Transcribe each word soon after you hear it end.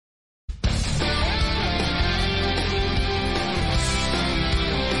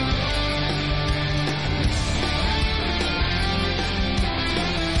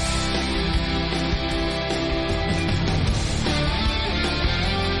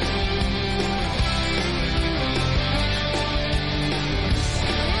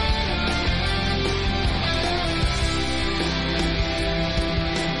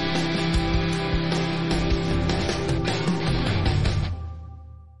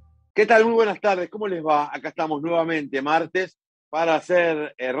¿Qué tal? Muy buenas tardes. ¿Cómo les va? Acá estamos nuevamente, martes, para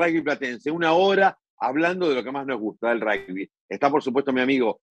hacer rugby platense. Una hora hablando de lo que más nos gusta, del rugby. Está, por supuesto, mi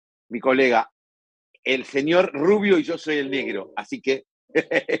amigo, mi colega, el señor Rubio, y yo soy el negro. Así que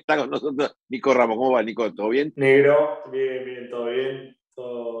está con nosotros Nico Ramos. ¿Cómo va, Nico? ¿Todo bien? Negro, bien,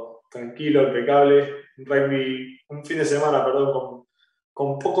 todo tranquilo, impecable. Un fin de semana, perdón,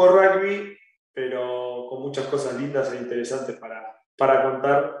 con poco rugby, pero con muchas cosas lindas e interesantes para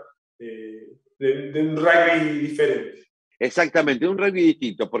contar de un rugby diferente. Exactamente, un rugby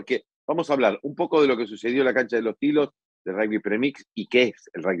distinto, porque vamos a hablar un poco de lo que sucedió en la cancha de los Tilos, de rugby premix, y qué es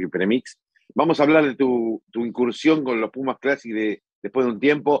el rugby premix. Vamos a hablar de tu incursión con los Pumas Classic después de un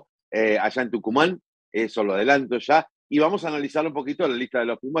tiempo allá en Tucumán, eso lo adelanto ya, y vamos a analizar un poquito la lista de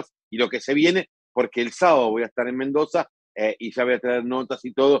los Pumas y lo que se viene, porque el sábado voy a estar en Mendoza y ya voy a traer notas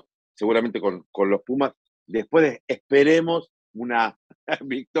y todo, seguramente con los Pumas, después esperemos una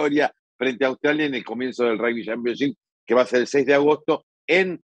victoria frente a Australia en el comienzo del Rugby Championship, que va a ser el 6 de agosto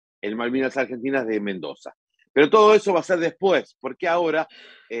en el Malvinas Argentinas de Mendoza. Pero todo eso va a ser después, porque ahora,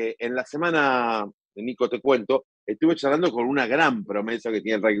 en la semana, Nico, te cuento, estuve charlando con una gran promesa que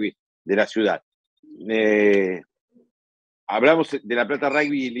tiene el rugby de la ciudad. Hablamos de la Plata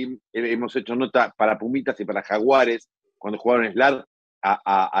Rugby y hemos hecho nota para Pumitas y para Jaguares, cuando jugaron SLAR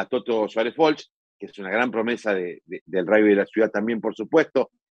a Toto Suárez-Folch, que es una gran promesa del rugby de la ciudad también, por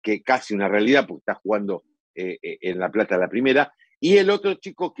supuesto, que casi una realidad, porque está jugando en La Plata la primera, y el otro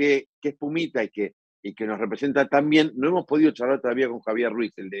chico que es Pumita y que nos representa también, no hemos podido charlar todavía con Javier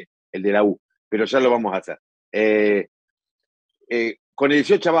Ruiz, el de la U, pero ya lo vamos a hacer. Con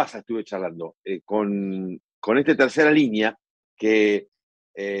Eliseo Chiavassa estuve charlando, con esta tercera línea que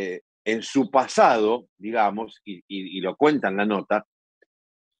en su pasado, digamos, y lo cuenta en la nota,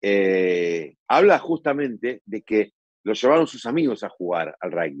 habla justamente de que lo llevaron sus amigos a jugar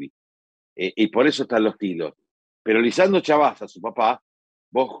al rugby. Y por eso están los Tilos. Pero Lisandro Chiavassa, su papá,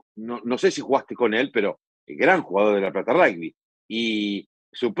 vos no sé si jugaste con él, pero gran jugador de la Plata Rugby. Y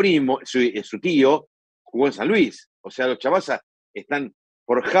su primo, su tío, jugó en San Luis. O sea, los Chiavassa están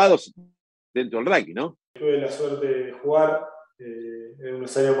forjados dentro del rugby, ¿no? Tuve la suerte de jugar en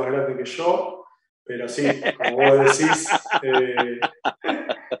unos años más grandes que yo, pero sí, como vos decís,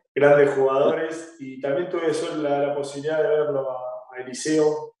 grandes jugadores. Y también tuve la posibilidad de verlo a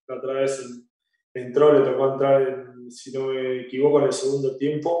Eliseo, que otra vez entró, le tocó entrar, si no me equivoco, en el segundo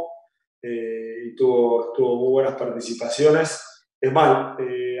tiempo, y tuvo muy buenas participaciones. Es más,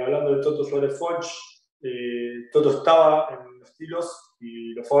 hablando de Toto Suárez-Folch, Toto estaba en los Tilos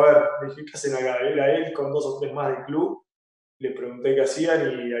y lo fue a ver. Me dije, ¿qué hacen acá? Era él con 2 o 3 más del club. Le pregunté qué hacían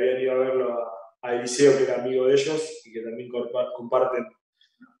y habían ido a verlo a Eliseo, que era amigo de ellos y que también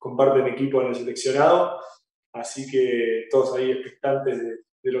comparten equipo en el seleccionado. Así que todos ahí expectantes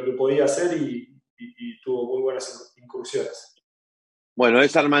de lo que podía hacer y tuvo muy buenas incursiones. Bueno,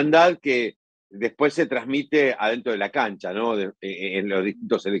 esa hermandad que después se transmite adentro de la cancha, ¿no? En los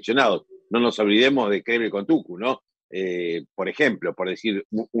distintos seleccionados. No nos olvidemos de Creve con Tucu, ¿no? Por ejemplo, por decir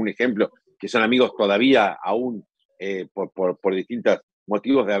un ejemplo, que son amigos todavía aún por distintos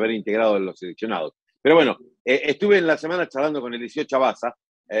motivos de haber integrado en los seleccionados. Pero bueno, estuve en la semana charlando con Eliseo Chiavassa,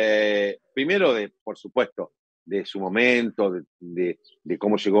 primero por supuesto, de su momento, de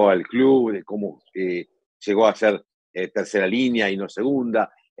cómo llegó al club, de cómo llegó a ser tercera línea y no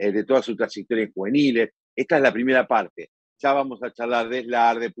segunda, de toda su trayectoria en juveniles. Esta es la primera parte. Ya vamos a charlar de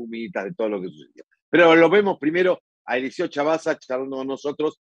SLAR, de Pumitas, de todo lo que sucedió. Pero lo vemos primero a Eliseo Chiavassa charlando con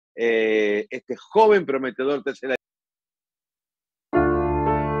nosotros, este joven prometedor tercera.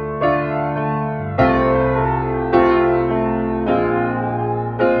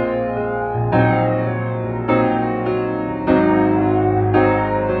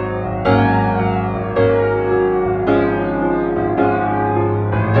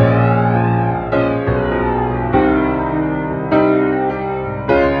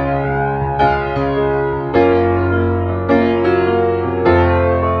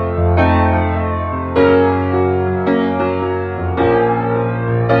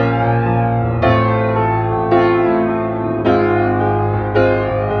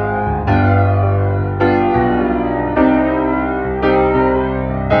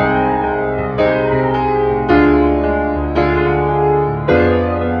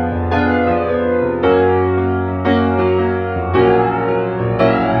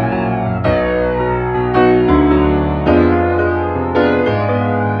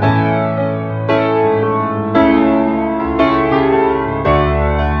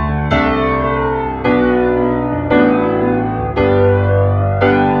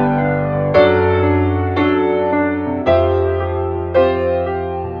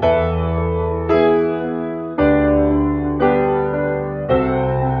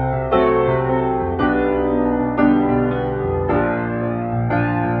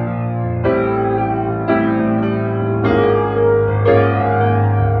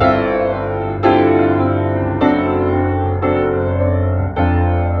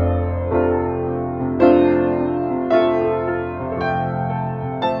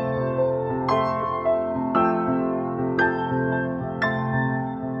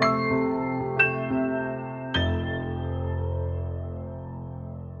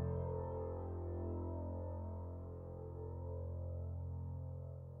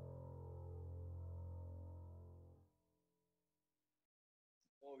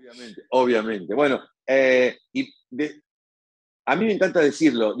 Obviamente, obviamente. Bueno, a mí me encanta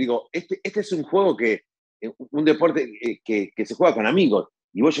decirlo, digo, este es un juego un deporte que se juega con amigos,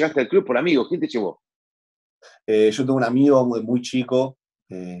 y vos llegaste al club por amigos. ¿Quién te llevó? Yo tengo un amigo muy chico,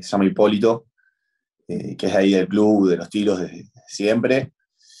 se llama Hipólito, que es ahí del club de los tiros desde siempre,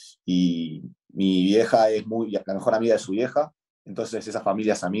 y mi vieja es la mejor amiga de su vieja, entonces esas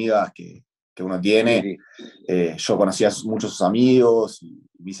familias amigas que uno tiene, yo conocía muchos de sus amigos, y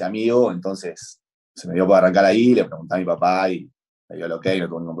me hice amigo, entonces se me dio por arrancar ahí, le pregunté a mi papá, y me dio el ok, no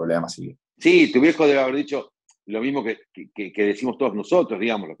tuvo ningún problema, así. Sí, tu viejo debe haber dicho lo mismo que decimos todos nosotros,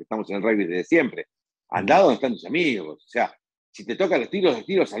 digamos, los que estamos en el rugby desde siempre. Andá donde están tus amigos. O sea, si te tocan los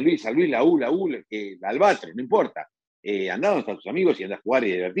tiros, San Luis, la U, la Albatros, no importa. Andá donde están tus amigos y andá a jugar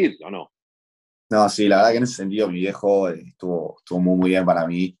y a divertirte, ¿o no? No, sí, la verdad que en ese sentido mi viejo estuvo muy bien para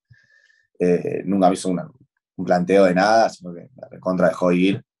mí. Nunca me hizo un planteo de nada, sino que me recontra dejó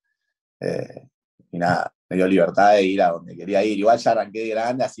ir. Y nada, me dio libertad de ir a donde quería ir. Igual ya arranqué de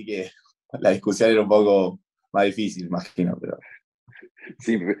grande, así que la discusión era un poco más difícil, imagino.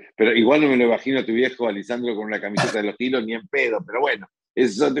 Sí, pero igual no me lo imagino a tu viejo Alisandro con una camiseta de los tiros ni en pedo, pero bueno,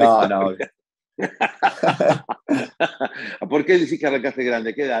 eso es otra No. historia. ¿Por qué decís que arrancaste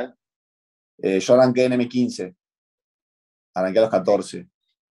grande? ¿Qué edad? Yo arranqué en M15, arranqué a los 14.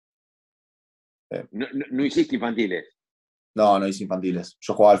 No hiciste infantiles. No hice infantiles.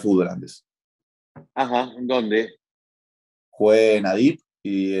 Yo jugaba al fútbol antes. Ajá, ¿dónde? Jugué en Adip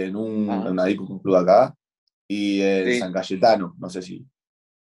y en un Adip, un club acá, y en San Cayetano, no sé si.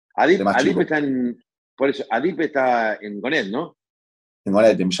 Adip está por eso, Adip está en Gonet, ¿no? En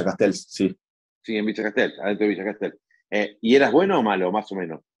Gonet, en Villa Castel, sí. Sí, en Villa Castel, adentro de Villa Castel. ¿Y eras bueno o malo, más o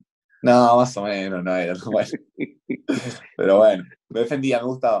menos? No, más o menos, no era bueno. Pero bueno, me defendía, me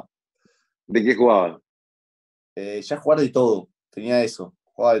gustaba. ¿De qué jugabas? Ya jugar de todo, tenía eso,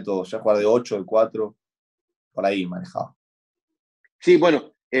 jugaba de todo, ya jugar de 8, de 4, por ahí manejaba. Sí,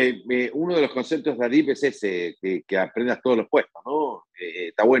 bueno, uno de los conceptos de ADIP es ese, que aprendas todos los puestos, ¿no?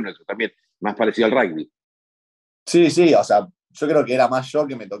 Está bueno eso también, más parecido al rugby. Sí, o sea, yo creo que era más yo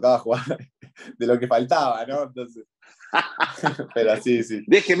que me tocaba jugar de lo que faltaba, ¿no? Entonces, pero sí.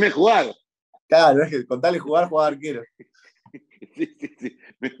 Déjenme jugar. Claro, es que con tal de jugar, jugaba arquero. Sí.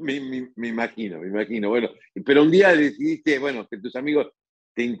 Me imagino. Bueno, pero un día decidiste, bueno, que tus amigos,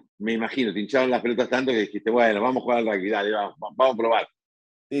 me imagino, te hincharon las pelotas tanto que dijiste, bueno, vamos a jugar al rugby, dale, vamos a probar.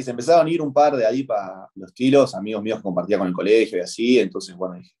 Sí, se empezaron a ir un par de ahí para los tiros, amigos míos que compartía con el colegio y así, entonces,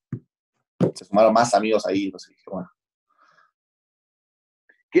 bueno, dije, se sumaron más amigos ahí, entonces dije, bueno.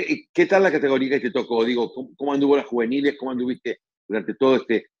 ¿Qué tal la categoría que te tocó? Digo, ¿cómo anduvo las juveniles? ¿Cómo anduviste durante todo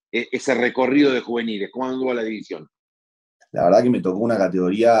ese recorrido de juveniles? ¿Cómo anduvo la división? La verdad que me tocó una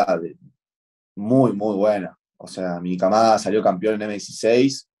categoría muy buena. O sea, mi camada salió campeón en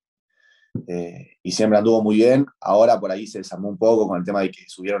M16 y siempre anduvo muy bien. Ahora por ahí se desarmó un poco con el tema de que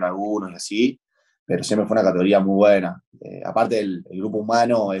subieron algunos y así, pero siempre fue una categoría muy buena. Aparte, el grupo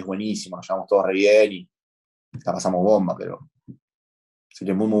humano es buenísimo, nos llevamos todos re bien y la pasamos bomba, pero así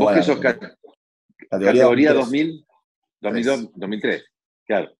que muy ¿Vos buena que sos categoría categoría 2003. 2000, 2002, 2003?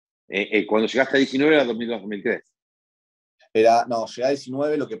 Claro. Cuando llegaste a 19 era 2002-2003. No, llegué a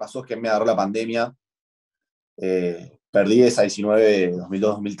 19, lo que pasó es que me agarró la pandemia. Perdí esa 19,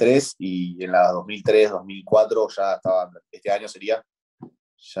 2002-2003 y en la 2003-2004 ya estaba, este año sería,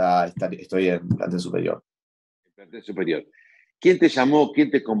 ya estoy en plantel superior. El plantel superior. ¿Quién te llamó?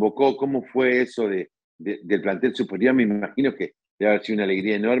 ¿Quién te convocó? ¿Cómo fue eso del plantel superior? Me imagino que debe haber sido una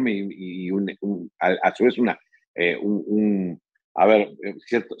alegría enorme y a su vez a ver,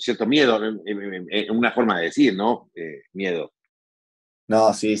 cierto miedo, una forma de decir, ¿no? Miedo.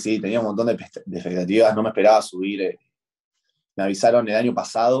 No, sí, tenía un montón de expectativas, no me esperaba subir. Me avisaron el año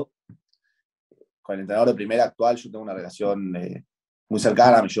pasado, con el entrenador de primera actual, yo tengo una relación muy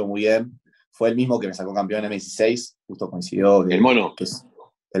cercana, me llevo muy bien. Fue el mismo que me sacó campeón en M16, justo coincidió. El mono. Que es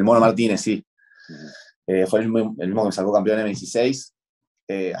el Mono Martínez, sí. Fue el mismo que me sacó campeón en M16.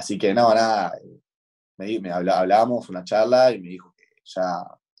 Así que nada, hablábamos una charla y me dijo que ya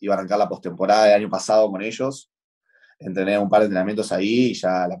iba a arrancar la postemporada del año pasado con ellos. Entrené un par de entrenamientos ahí y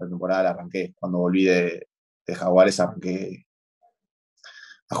ya la pretemporada la arranqué. Cuando volví de Jaguares arranqué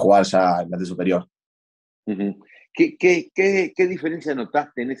a jugar ya en plantel superior. Uh-huh. ¿Qué diferencia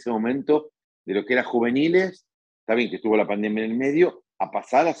notaste en ese momento de lo que era juveniles? Está bien que estuvo la pandemia en el medio, a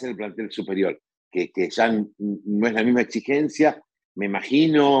pasar a ser el plantel superior, que ya no es la misma exigencia, me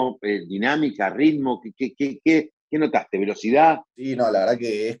imagino, dinámica, ritmo, ¿qué notaste? ¿Velocidad? Sí, no, la verdad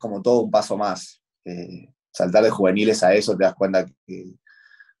que es como todo un paso más. Saltar de juveniles a eso te das cuenta que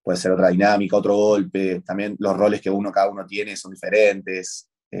puede ser otra dinámica, otro golpe. También los roles que cada uno tiene son diferentes.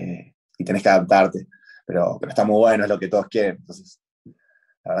 y tenés que adaptarte. Pero está muy bueno, es lo que todos quieren. Entonces,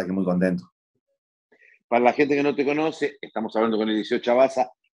 la verdad que muy contento. Para la gente que no te conoce, estamos hablando con Eliseo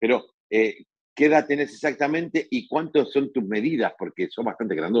Chiavassa, pero ¿qué edad tenés exactamente y cuántas son tus medidas? Porque son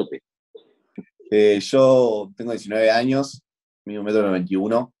bastante grandotes. Yo tengo 19 años, mido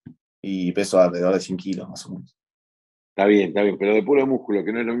 1,91 m y peso alrededor de 100 kilos, más o menos. Está bien, pero de puro músculo,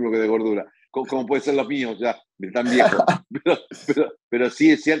 que no es lo mismo que de gordura. Como puede ser los míos ya, de tan viejo. Pero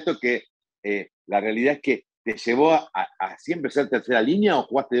sí es cierto que la realidad es que te llevó a siempre ser tercera línea o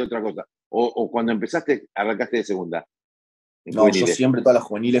jugaste de otra cosa. O cuando empezaste, arrancaste de segunda. No, yo siempre todas las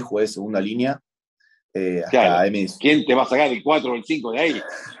juveniles jugué de segunda línea. Hasta claro. MS. ¿Quién te va a sacar el 4 o el 5 de ahí?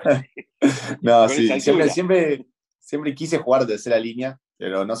 No, sí, siempre quise jugar de tercera línea,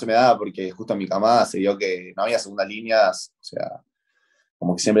 pero no se me daba porque justo en mi camada se vio que no había segunda línea, o sea,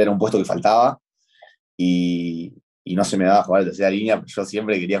 como que siempre era un puesto que faltaba y no se me daba jugar de tercera línea, pero yo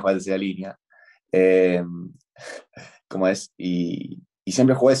siempre quería jugar de tercera línea. ¿Cómo es? Y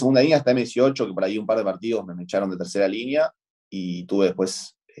siempre jugué de segunda línea hasta M18, que por ahí un par de partidos me echaron de tercera línea y tuve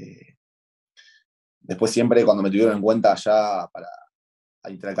después siempre cuando me tuvieron en cuenta ya para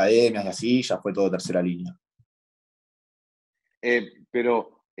interacademias y así, ya fue todo tercera línea.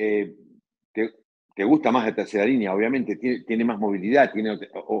 Pero te gusta más de tercera línea, obviamente, tiene más movilidad, tiene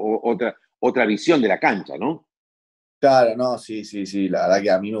otra visión de la cancha, ¿no? Claro, no, sí, la verdad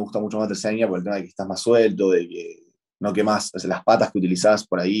que a mí me gusta mucho más tercera línea por el tema de que estás más suelto, de que no quemás, o sea, las patas que utilizás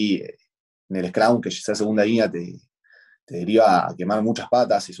por ahí en el scrum, que sea segunda línea, te deriva a quemar muchas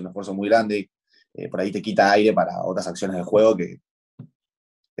patas, es un esfuerzo muy grande, por ahí te quita aire para otras acciones del juego que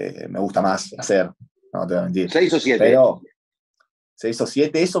me gusta más hacer, no te voy a mentir. 6 o 7. Pero 6 o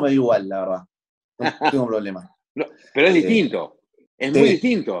 7, eso me da igual, la verdad. No tengo problema. No, pero es distinto. Es muy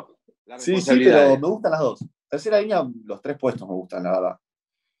distinto. Sí, pero me gustan las dos. Tercera línea, los 3 puestos me gustan, la verdad.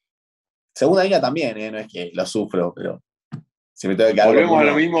 Segunda línea también, no es que lo sufro, pero si me tengo que quedar volvemos con uno...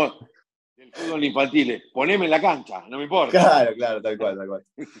 a lo mismo del fútbol infantil. Poneme en la cancha, no me importa. Claro, tal cual.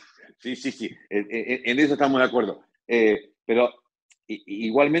 Sí. En eso estamos de acuerdo. Pero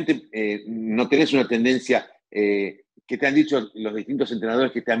igualmente no tenés una tendencia que te han dicho los distintos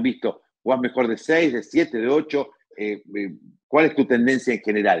entrenadores que te han visto. ¿Jugás mejor de 6, de 7, de 8? ¿Cuál es tu tendencia en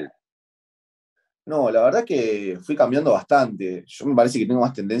general? No, la verdad que fui cambiando bastante. Yo me parece que tengo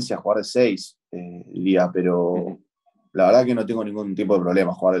más tendencia a jugar de 6, diría, pero la verdad que no tengo ningún tipo de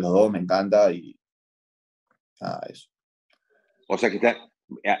problema. Jugar de los dos me encanta y nada, eso. O sea que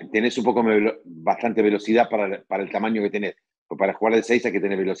tenés un poco bastante velocidad para el tamaño que tenés. Para jugar de 6 hay que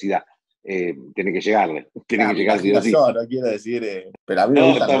tener velocidad. Tiene que llegarle. Tiene que llegar sí o sí. No quiero decir, pero a mí me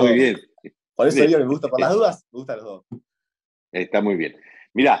gustan está los muy dos. bien. Por eso digo que me gusta, por las dudas, me gustan los dos. Está muy bien.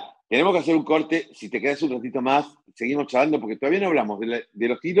 Mirá, tenemos que hacer un corte. Si te quedas un ratito más, seguimos charlando, porque todavía no hablamos de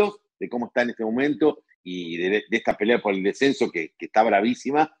los tiros, de cómo está en este momento y de esta pelea por el descenso que está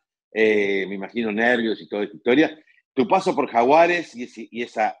bravísima. Me imagino nervios y toda esta historia. Tu paso por Jaguares y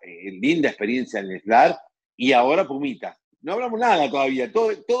esa linda experiencia en el SLAR, y ahora Pumitas. No hablamos nada todavía,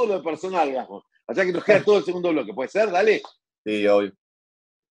 todo lo de personal hablamos. O sea que nos queda todo el segundo bloque. ¿Puede ser? Dale. Sí, obvio.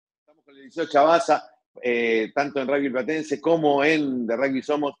 Estamos con el Eliseo Chiavassa, tanto en Rugby Platense como en The Rugby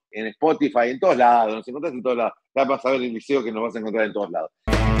Somos, en Spotify, en todos lados. Nos encontrás en todos lados. Ya vas a ver el Eliseo que nos vas a encontrar en todos lados.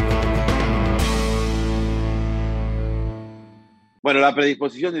 Bueno, la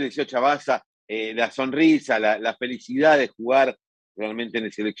predisposición del Eliseo Chiavassa, la sonrisa, la felicidad de jugar realmente en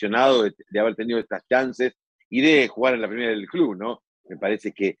el seleccionado, de haber tenido estas chances y de jugar en la primera del club, ¿no? Me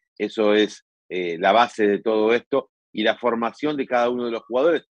parece que eso es la base de todo esto, y la formación de cada uno de los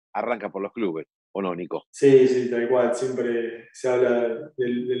jugadores arranca por los clubes, ¿o no, Nico? Sí, tal cual. Siempre se habla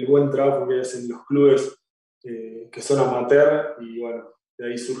del buen trabajo que hacen los clubes que son amateur, y bueno, de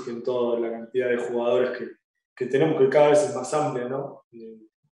ahí surgen toda la cantidad de jugadores que tenemos, que cada vez es más amplia, ¿no?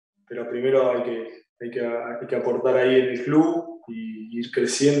 Pero primero hay que aportar ahí en el club y ir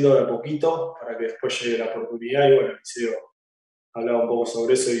creciendo de a poquito para que después llegue la oportunidad. Y bueno, Eliseo hablaba un poco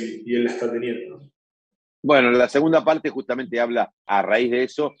sobre eso y él la está teniendo, ¿no? Bueno, la segunda parte justamente habla a raíz de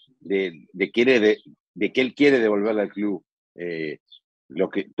eso, de que él quiere devolverle al club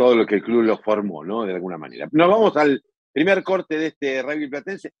todo lo que el club lo formó, ¿no? De alguna manera. Nos vamos al primer corte de este Rugby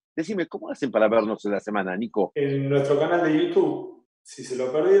Platense. Decime, ¿cómo hacen para vernos en la semana, Nico? En nuestro canal de YouTube, si se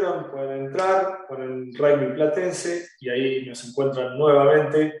lo perdieron, pueden entrar, ponen Rugby Platense y ahí nos encuentran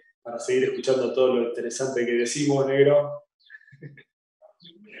nuevamente para seguir escuchando todo lo interesante que decimos, negro.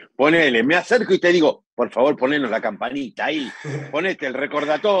 Ponele, me acerco y te digo, por favor, ponenos la campanita ahí, ponete el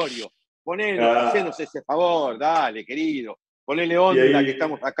recordatorio, hacenos ese favor, dale, querido, ponele onda, ahí, que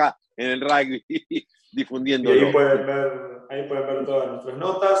estamos acá en el rugby. Y ahí pueden ver todas nuestras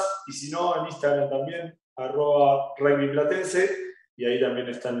notas. Y si no, en Instagram también, @rugbyplatense. Y ahí también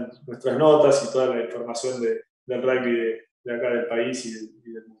están nuestras notas y toda la información del rugby de acá del país y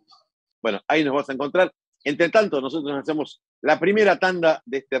del mundo. Bueno, ahí nos vas a encontrar. Entre tanto, nosotros hacemos la primera tanda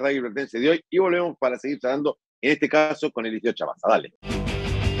de este rugby platense de hoy y volvemos para seguir charlando, en este caso, con Eliseo Chiavassa. Dale.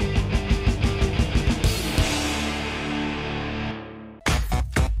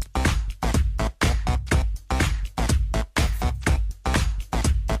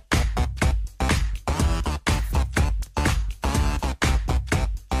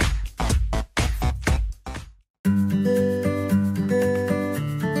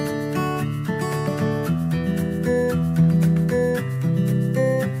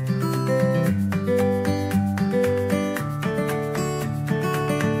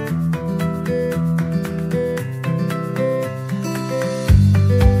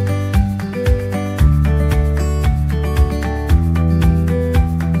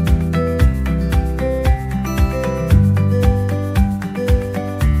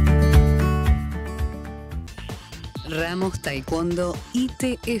 Taekwondo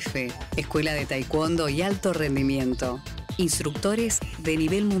ITF, Escuela de Taekwondo y Alto Rendimiento. Instructores de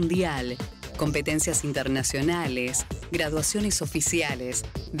nivel mundial, competencias internacionales, graduaciones oficiales,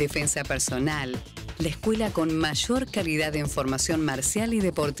 defensa personal. La escuela con mayor calidad en formación marcial y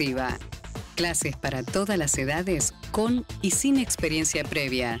deportiva. Clases para todas las edades con y sin experiencia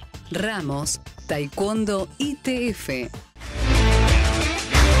previa. Ramos Taekwondo ITF.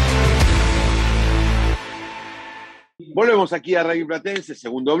 Volvemos aquí a Rugby Platense,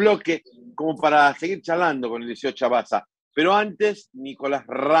 segundo bloque, como para seguir charlando con Eliseo Chiavassa. Pero antes, Nicolás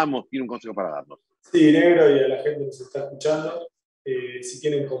Ramos tiene un consejo para darnos. Sí, negro, y a la gente que se está escuchando, si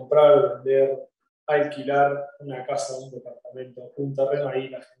quieren comprar, vender, alquilar una casa, un departamento, un terreno, ahí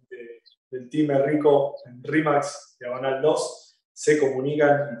la gente del Team Rico en RIMAX, diagonal 2, se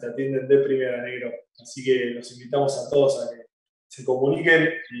comunican y te atienden de primera, negro. Así que los invitamos a todos a que se comuniquen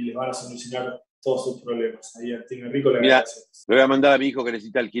y les van a solucionar todos sus problemas. Ahí al Team Rico le agradecemos. Le voy a mandar a mi hijo que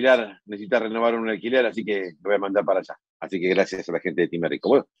necesita alquilar, necesita renovar un alquiler, así que lo voy a mandar para allá. Así que gracias a la gente de Team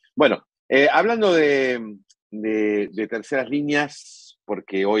Rico. Bueno, hablando de terceras líneas,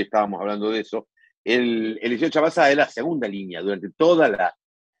 porque hoy estábamos hablando de eso, el Eliseo Chiavassa es la segunda línea durante toda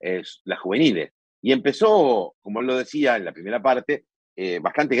la juveniles. Y empezó, como él lo decía en la primera parte,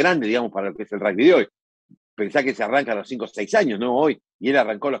 bastante grande, digamos, para lo que es el rugby de hoy. Pensá que se arranca a los 5 o 6 años, ¿no? Hoy. Y él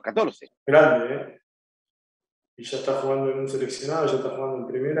arrancó a los 14. Grande, ¿eh? Y ya está jugando en un seleccionado, ya está jugando en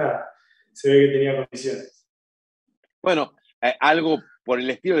primera. Se ve que tenía condiciones. Bueno, algo por el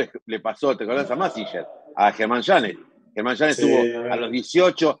estilo le pasó, ¿te acordás a Massinger? A Germán Llanes. Germán Llanes tuvo a los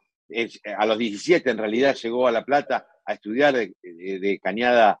 18, a los 17 en realidad llegó a La Plata a estudiar de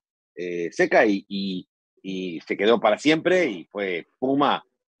cañada seca y se quedó para siempre y fue Puma.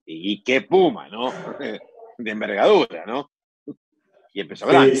 Y qué Puma, ¿no? De envergadura, ¿no? Y empezó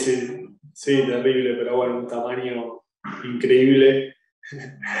grande. Sí, terrible, pero bueno, un tamaño increíble.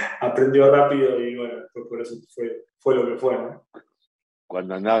 Aprendió rápido y bueno, por eso fue lo que fue, ¿no?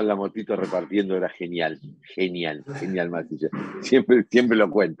 Cuando andaba en la motito repartiendo era genial, Massinger. Siempre lo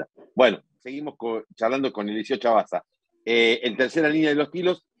cuenta. Bueno, seguimos charlando con Eliseo Chiavassa, en tercera línea de los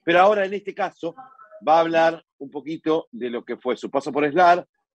kilos, pero ahora en este caso va a hablar un poquito de lo que fue su paso por SLAR,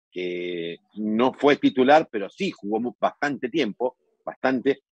 que no fue titular, pero sí jugó bastante tiempo,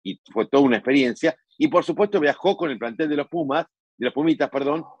 y fue toda una experiencia, y por supuesto viajó con el plantel de los Pumitas,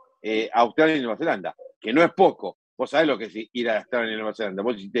 a Australia y Nueva Zelanda, que no es poco. Vos sabés lo que es ir a Australia y Nueva Zelanda,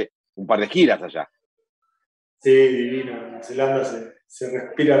 vos hiciste un par de giras allá. Sí, divino. En Nueva Zelanda se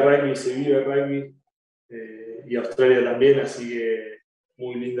respira rugby, se vive rugby, y Australia también, así que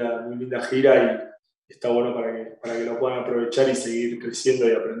muy linda gira y está bueno para que lo puedan aprovechar y seguir creciendo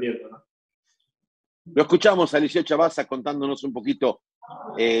y aprendiendo, ¿no? Lo escuchamos a Eliseo Chiavassa contándonos un poquito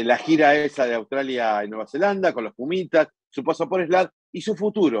la gira esa de Australia y Nueva Zelanda con los Pumitas, su paso por SLAR y su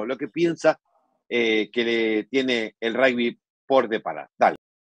futuro, lo que piensa que le tiene el rugby por deparar. Dale.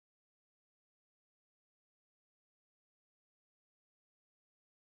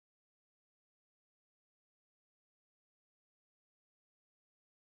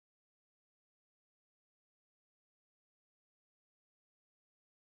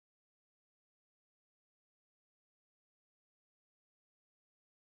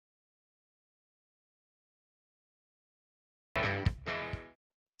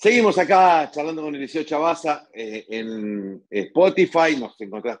 Seguimos acá charlando con Eliseo Chiavassa en Spotify, nos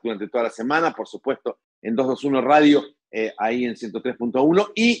encontrás durante toda la semana, por supuesto, en 221 Radio, ahí en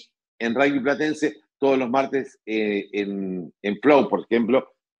 103.1 y en Rugby Platense todos los martes en Flow, por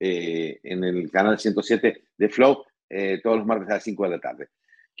ejemplo, en el canal 107 de Flow, todos los martes a las 5 de la tarde.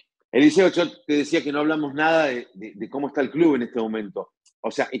 Eliseo, yo te decía que no hablamos nada de cómo está el club en este momento. O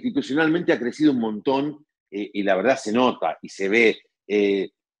sea, institucionalmente ha crecido un montón y la verdad se nota y se ve.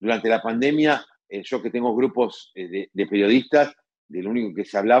 Durante la pandemia, yo que tengo grupos de periodistas, de lo único que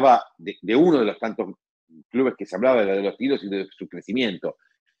se hablaba, de uno de los tantos clubes que se hablaba, de los tiros y de su crecimiento.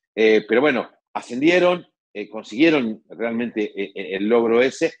 Pero bueno, ascendieron, consiguieron realmente el logro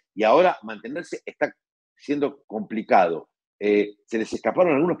ese y ahora mantenerse está siendo complicado. Se les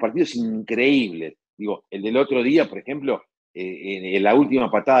escaparon algunos partidos increíbles. Digo, el del otro día, por ejemplo, en la última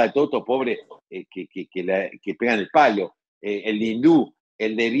patada de Toto, pobre, que pega en el palo. El de Hindú,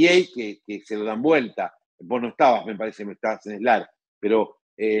 el de Viey, que se lo dan vuelta. Vos no estabas, me parece, no estabas en Slar. Pero,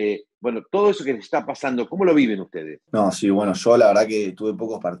 bueno, todo eso que les está pasando, ¿cómo lo viven ustedes? No, sí, bueno, yo la verdad que tuve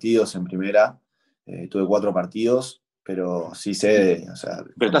pocos partidos en primera, tuve 4 partidos, pero sí sé, o sea,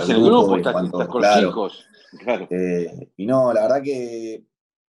 en Pero cuanto estás al en el grupo grupo, y en estás cuanto, con los claro. chicos. Claro. Y no, la verdad que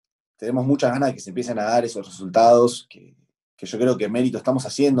tenemos muchas ganas de que se empiecen a dar esos resultados, que yo creo que mérito estamos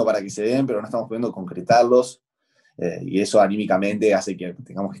haciendo para que se den, pero no estamos pudiendo concretarlos, y eso anímicamente hace que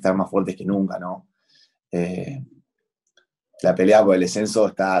tengamos que estar más fuertes que nunca, ¿no? La pelea por el descenso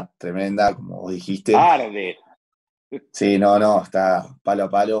está tremenda, como vos dijiste. Arde. Sí, no, está palo a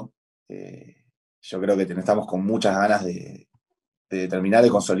palo. Yo creo que estamos con muchas ganas de terminar de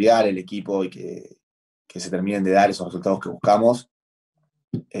consolidar el equipo y que se terminen de dar esos resultados que buscamos,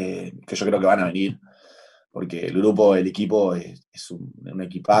 que yo creo que van a venir, porque el grupo, el equipo es un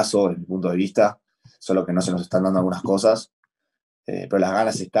equipazo desde mi punto de vista, solo que no se nos están dando algunas cosas, pero las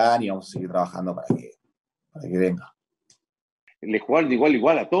ganas están y vamos a seguir trabajando para que venga. Le jugaron de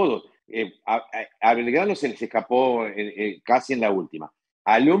igual a todos. A Belgrano se les escapó casi en la última.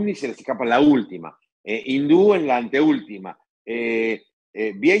 Al Omni se les escapa en la última. Hindú en la anteúltima.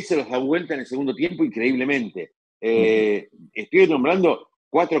 Viey se los da vuelta en el segundo tiempo increíblemente. Estoy nombrando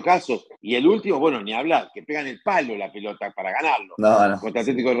 4 casos. Y el último, bueno, ni hablar, que pegan el palo la pelota para ganarlo. No, contra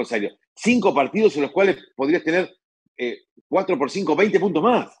Atlético de Rosario. 5 partidos en los cuales podrías tener 4 por 5, 20 puntos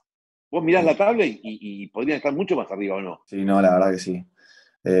más. Vos mirás la tabla y podrían estar mucho más arriba, ¿o no? Sí, no, la verdad que sí.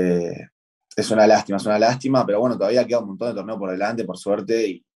 Es una lástima, pero bueno, todavía queda un montón de torneo por delante, por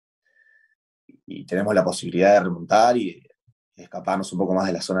suerte, y tenemos la posibilidad de remontar y escaparnos un poco más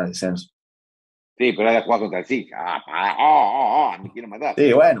de la zona de descenso. Sí, pero ahora jugar contra el SIC. Me quiero matar.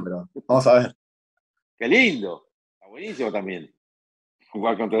 Sí, bueno, pero vamos a ver. Qué lindo. Está buenísimo también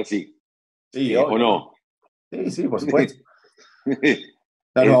jugar contra el SIC. Sí, ¿O obvio. no? Sí, por supuesto.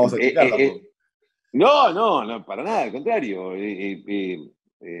 No nos vamos a explicar tampoco. No, para nada, al contrario.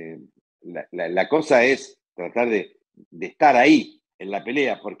 La cosa es tratar de estar ahí en la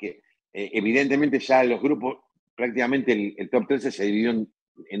pelea, porque evidentemente ya los grupos, prácticamente el top 13 se dividió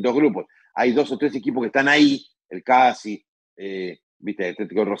en 2 grupos. Hay 2 o 3 equipos que están ahí, el Casi, viste, el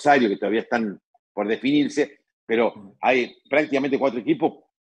Atlético de Rosario, que todavía están por definirse, pero hay prácticamente 4 equipos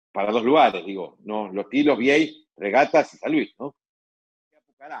para 2 lugares, digo, ¿no? Los Tilos, Viey, Regatas y San Luis, ¿no?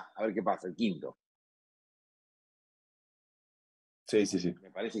 A ver qué pasa, el quinto. Sí. Me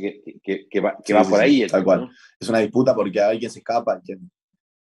parece que va por ahí. Tal cual. ¿No? Es una disputa porque hay quien se escapa.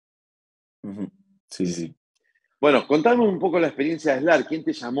 Sí. Bueno, contame un poco la experiencia de SLAR. ¿Quién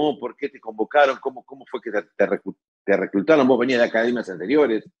te llamó? ¿Por qué te convocaron? ¿Cómo fue que te reclutaron? ¿Vos venías de academias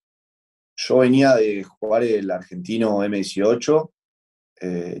anteriores? Yo venía de jugar el argentino M18.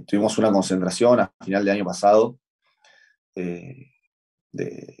 Tuvimos una concentración a final de año pasado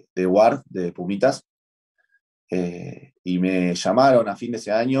de WAR, de Pumitas. Y me llamaron a fin de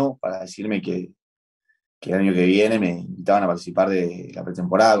ese año para decirme que el año que viene me invitaban a participar de la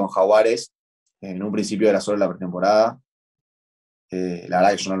pretemporada con Jaguares. En un principio era solo la pretemporada. La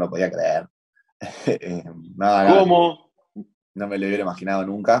verdad que yo no lo podía creer. ¿Cómo? No me lo hubiera imaginado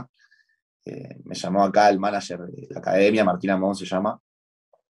nunca. Me llamó acá el manager de la academia, Martín Amón se llama,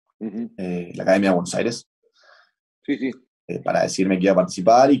 la Academia de Buenos Aires, sí. Para decirme que iba a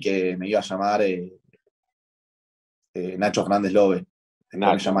participar y que me iba a llamar Nacho Fernández Lobe.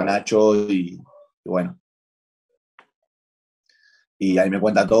 Después me llama Nacho y bueno. Y ahí me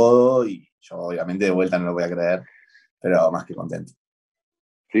cuenta todo y yo obviamente de vuelta no lo voy a creer, pero más que contento.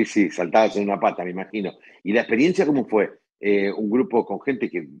 Sí, saltabas en una pata, me imagino. ¿Y la experiencia cómo fue? Un grupo con gente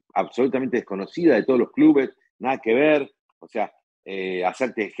que absolutamente desconocida de todos los clubes, nada que ver, o sea,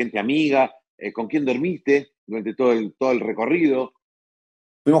 hacerte gente amiga. ¿Con quién dormiste durante todo el recorrido?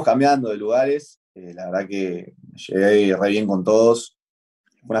 Fuimos cambiando de lugares, la verdad que llegué re bien con todos.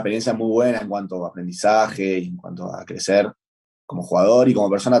 Fue una experiencia muy buena en cuanto a aprendizaje y en cuanto a crecer como jugador y como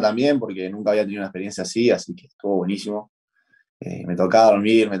persona también, porque nunca había tenido una experiencia así que estuvo buenísimo. Me tocaba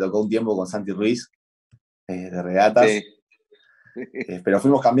dormir, me tocó un tiempo con Santi Ruiz, de regatas. Sí. Pero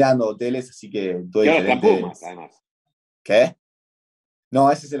fuimos cambiando hoteles, así que tuve Y ahora está en diferentes. Pumas, además. ¿Qué? No,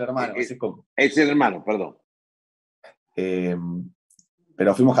 ese es el hermano, ese es Coco. Es el hermano, perdón.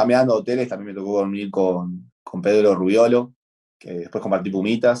 Pero fuimos cambiando hoteles, también me tocó dormir con Pedro Rubiolo, que después compartí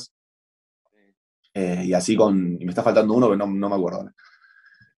Pumitas, y así y me está faltando uno, pero no me acuerdo ahora.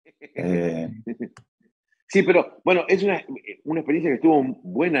 Sí, pero bueno, es una experiencia que estuvo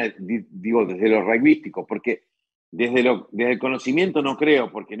buena, digo, desde lo rugbyístico, porque desde el conocimiento no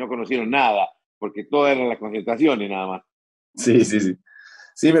creo, porque no conocieron nada, porque todas eran las concentraciones nada más. Sí, sí, sí.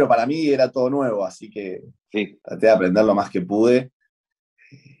 Sí, pero para mí era todo nuevo, así que Sí. traté de aprender lo más que pude,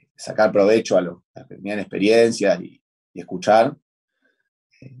 sacar provecho a los que tenían experiencia y escuchar.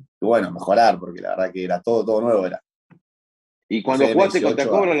 Y bueno, mejorar, porque la verdad que era todo nuevo. Y Pasé cuando de jugaste contra M18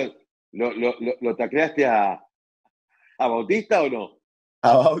 Cobra, ¿lo tacleaste a Bautista o no?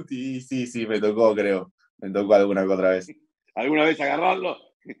 a Bauti, sí, me tocó, creo. Me tocó alguna que otra vez. ¿Alguna vez agarrarlo?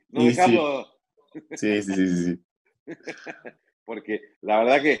 No Y sí, dejarlo. sí. Porque la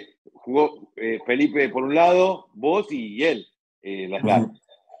verdad que jugó Felipe por un lado, vos y él, la SLAT.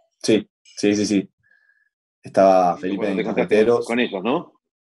 Sí. Estaba Lindo Felipe cuando en te encontraste Cafeteros. con ellos, ¿no?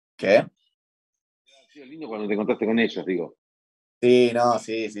 ¿Qué? Ha sido lindo cuando te encontraste con ellos, digo. Sí, no,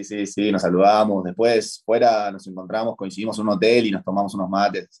 sí, nos saludamos. Después, fuera, nos encontramos, coincidimos en un hotel y nos tomamos unos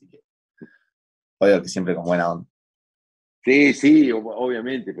mates. Así que, obvio que siempre con buena onda. Sí,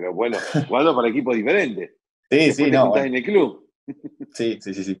 obviamente, pero bueno, jugando para equipos diferentes. Después Sí, te no, juntás bueno. en el club. Sí.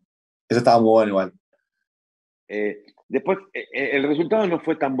 Eso estaba muy bueno igual. Después, el resultado no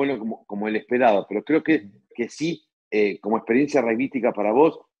fue tan bueno como el esperado, pero creo que sí, como experiencia rugbyística para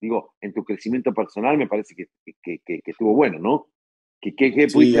vos, digo, en tu crecimiento personal me parece que estuvo bueno, ¿no? ¿Qué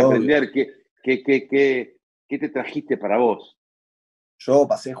Sí, pudiste obvio. aprender? ¿Qué te trajiste para vos? Yo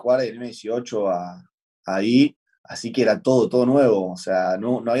pasé a jugar del M18 ahí, así que era todo nuevo. O sea,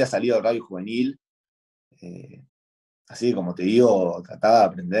 no había salido del rugby juvenil. Eh, Así que, como te digo, trataba de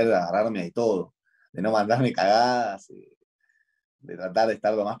aprender a agarrarme de todo, de no mandarme cagadas, de tratar de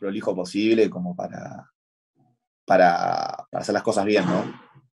estar lo más prolijo posible como para hacer las cosas bien, ¿no?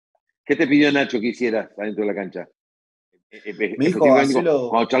 ¿Qué te pidió Nacho que hicieras adentro de la cancha? Me dijo, Específicamente hacelo,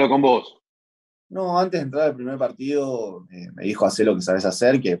 cuando charló con vos. no, antes de entrar al primer partido, me dijo, hacé lo que sabes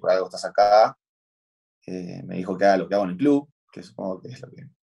hacer, que por algo estás acá. Me dijo que haga lo que hago en el club, que supongo que es lo que me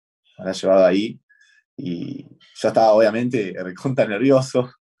habrá llevado ahí. Y yo estaba obviamente recontra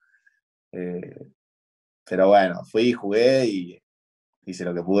nervioso, eh, pero bueno, fui, jugué y hice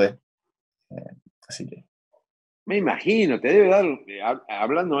lo que pude. Así que Me imagino, te debe dar,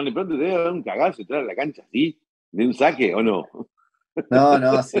 hablando mal de pronto, te debe dar un cagazo entrar a la cancha así, de un saque, ¿o no?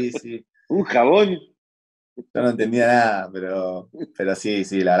 no, sí. Un jabón. Yo no entendía nada, pero sí,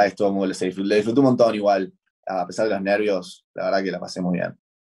 la verdad que estuvo muy, lo disfruté un montón igual. A pesar de los nervios, la verdad que la pasé muy bien.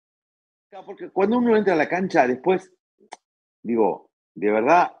 Claro, porque cuando uno entra a la cancha, después, digo, de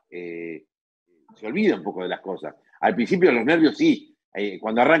verdad, se olvida un poco de las cosas. Al principio los nervios sí,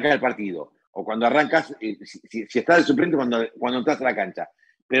 cuando arranca el partido, o cuando arrancas, si estás de suplente cuando entras a la cancha.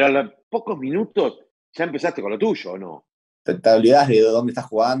 Pero a los pocos minutos ya empezaste con lo tuyo, ¿o no? Te olvidás de dónde estás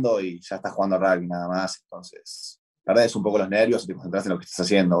jugando y ya estás jugando rugby nada más. Entonces, perdés un poco los nervios y te concentras en lo que estás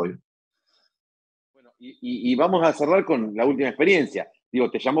haciendo, obvio. Bueno, y vamos a cerrar con la última experiencia. Digo,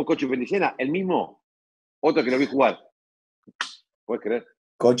 te llamó Coach Pelicena, el mismo, otro que lo vi jugar. ¿Puedes creer?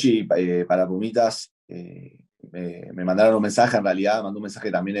 Cochi, para Pumitas, me mandaron un mensaje, en realidad, mandó un mensaje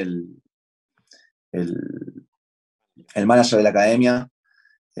también el, el manager de la academia,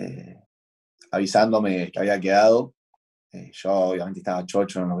 eh, avisándome que había quedado. Yo obviamente estaba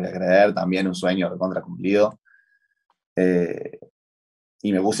chocho, no lo voy a creer, también un sueño recontra cumplido. Eh,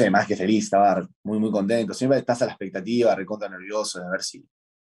 y me puse más que feliz, estaba muy contento. Siempre estás a la expectativa, recontra nervioso de ver si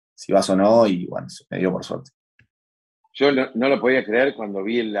vas o no, y bueno, se me dio por suerte. Yo no lo podía creer cuando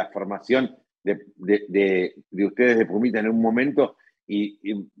vi la formación de ustedes de Pumita en un momento y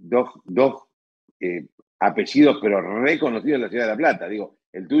dos apellidos, pero reconocidos en la ciudad de La Plata. Digo,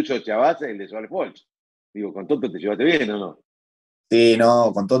 el tuyo, Chiavassa, y el de Suárez Folch. Digo, con Toto te llevaste bien, ¿o no? Sí,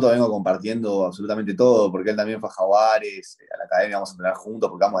 no, con Toto vengo compartiendo absolutamente todo, porque él también fue a Jaguares, a la academia vamos a entrenar juntos,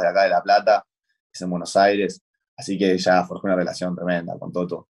 porque vamos de acá de La Plata, es en Buenos Aires, así que ya forjé una relación tremenda con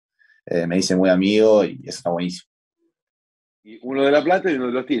Toto. Me hice muy amigo y eso está buenísimo. Y uno de La Plata y uno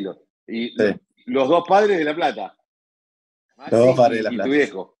de los Tilos. Y Sí, los dos padres de La Plata, los dos Maxi padres de La y tu Plata.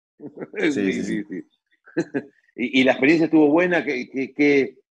 viejo. Sí, sí. Sí. Y la experiencia estuvo buena.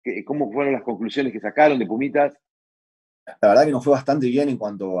 ¿Cómo fueron las conclusiones que sacaron de Pumitas? La verdad que nos fue bastante bien en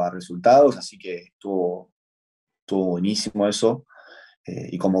cuanto a resultados, así que estuvo estuvo buenísimo eso.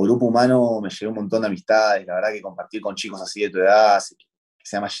 Y como grupo humano me llevé un montón de amistades. La verdad que compartir con chicos así de tu edad,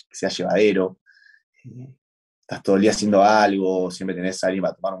 que sea llevadero. Estás todo el día haciendo algo, siempre tenés a alguien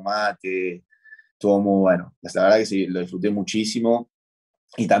para tomar un mate. Estuvo muy bueno. La verdad que sí, lo disfruté muchísimo.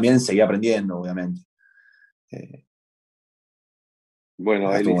 Y también seguí aprendiendo, obviamente.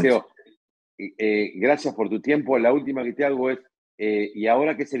 Bueno, Estuvo buenísimo. Eliseo, gracias por tu tiempo. La última que te hago es, ¿y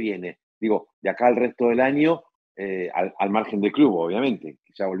ahora qué se viene? Digo, de acá al resto del año, al margen del club, obviamente,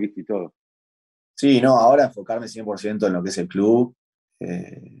 que ya volviste y todo. Sí, no, ahora enfocarme 100% en lo que es el club,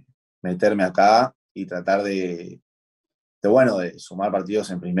 meterme acá y tratar de sumar partidos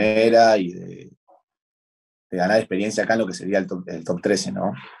en primera y de ganar experiencia acá en lo que sería el top 13,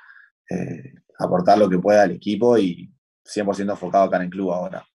 ¿no? Aportar lo que pueda al equipo y 100% enfocado acá en el club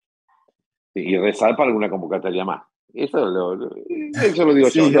ahora. Y rezar para alguna convocatoria más. Eso eso lo digo yo,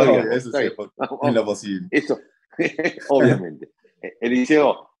 Sí, lo digas obvio, vos. eso Está sí, bien. en lo posible. Eso, obviamente.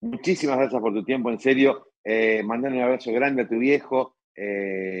 Eliseo, muchísimas gracias por tu tiempo, en serio. Mandar un abrazo grande a tu viejo,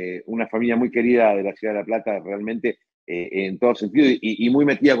 una familia muy querida de la ciudad de La Plata, realmente, en todo sentido, y muy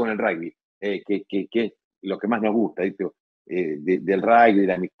metida con el rugby, que es lo que más nos gusta, ¿viste? Del rugby, de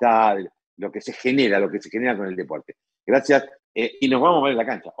la amistad, de lo que se genera con el deporte. Gracias, y nos vamos a ver en la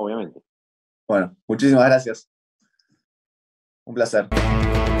cancha, obviamente. Bueno, muchísimas gracias. Un placer.